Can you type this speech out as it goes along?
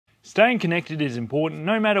Staying connected is important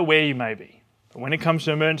no matter where you may be. But when it comes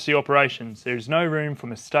to emergency operations, there is no room for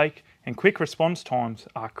mistake and quick response times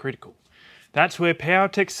are critical. That's where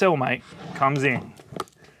Powertec Cellmate comes in.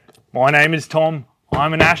 My name is Tom.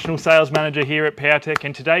 I'm a National Sales Manager here at Powertec,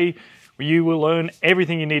 and today you will learn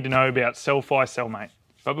everything you need to know about Cel-Fi Cellmate.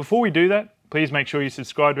 But before we do that, please make sure you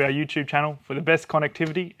subscribe to our YouTube channel for the best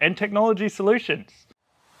connectivity and technology solutions.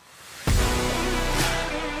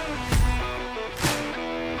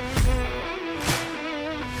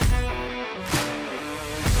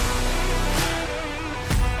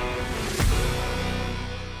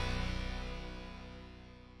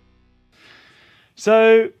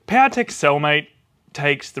 So Powertec Cellmate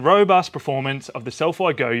takes the robust performance of the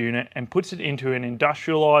Cel-Fi GO unit and puts it into an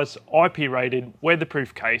industrialised, IP-rated,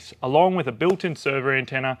 weatherproof case, along with a built-in server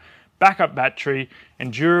antenna, backup battery,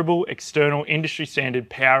 and durable external industry-standard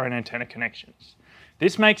power and antenna connections.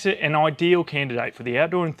 This makes it an ideal candidate for the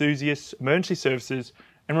outdoor enthusiasts, emergency services,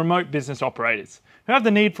 and remote business operators who have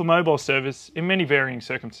the need for mobile service in many varying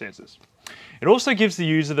circumstances. It also gives the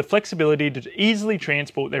user the flexibility to easily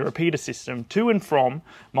transport their repeater system to and from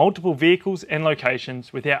multiple vehicles and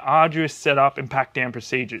locations without arduous setup and pack down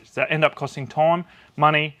procedures that end up costing time,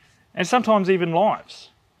 money, and sometimes even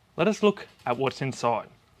lives. Let us look at what's inside.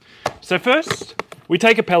 So first, we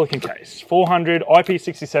take a Pelican case, 400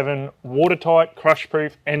 IP67 watertight,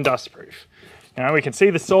 crush-proof and dust-proof. We can see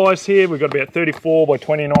the size here. We've got about 34 by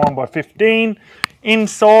 29 by 15.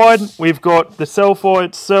 Inside, we've got the Cel-Fi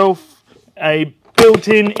itself. A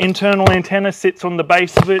built-in internal antenna sits on the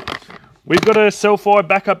base of it. We've got a Cel-Fi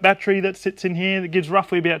backup battery that sits in here that gives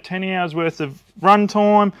roughly about 10 hours worth of run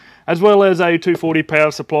time, as well as a 240 power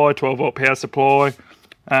supply, 12 volt power supply,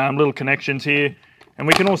 little connections here. And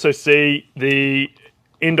we can also see the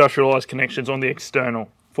industrialized connections on the external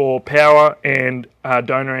for power and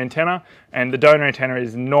donor antenna, and the donor antenna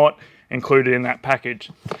is not included in that package.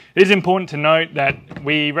 It is important to note that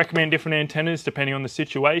we recommend different antennas depending on the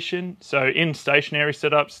situation. So in stationary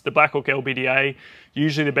setups, the Blackhawk LBDA,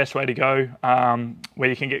 usually the best way to go, where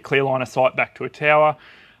you can get clear line of sight back to a tower.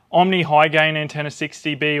 Omni high gain antenna 6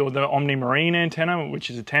 dB or the Omni Marine antenna, which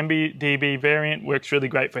is a 10 dB variant, works really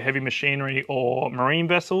great for heavy machinery or marine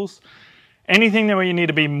vessels. Anything where you need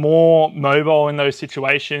to be more mobile in those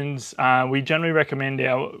situations, we generally recommend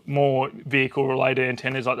our more vehicle-related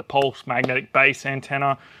antennas like the Pulse magnetic base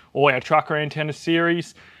antenna or our trucker antenna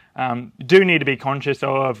series. You do need to be conscious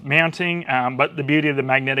of mounting, but the beauty of the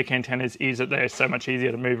magnetic antennas is that they're so much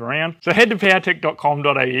easier to move around. So head to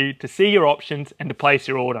powertec.com.au to see your options and to place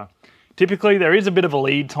your order. Typically, there is a bit of a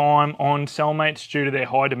lead time on Cellmates due to their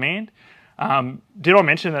high demand. Did I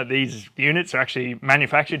mention that these units are actually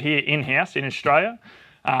manufactured here in-house in Australia?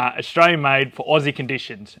 Australian made for Aussie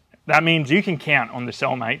conditions. That means you can count on the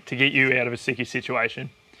Cellmate to get you out of a sticky situation.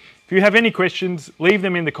 If you have any questions, leave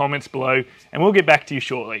them in the comments below and we'll get back to you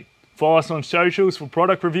shortly. Follow us on socials for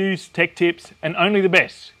product reviews, tech tips, and only the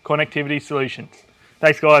best connectivity solutions.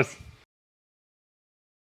 Thanks guys.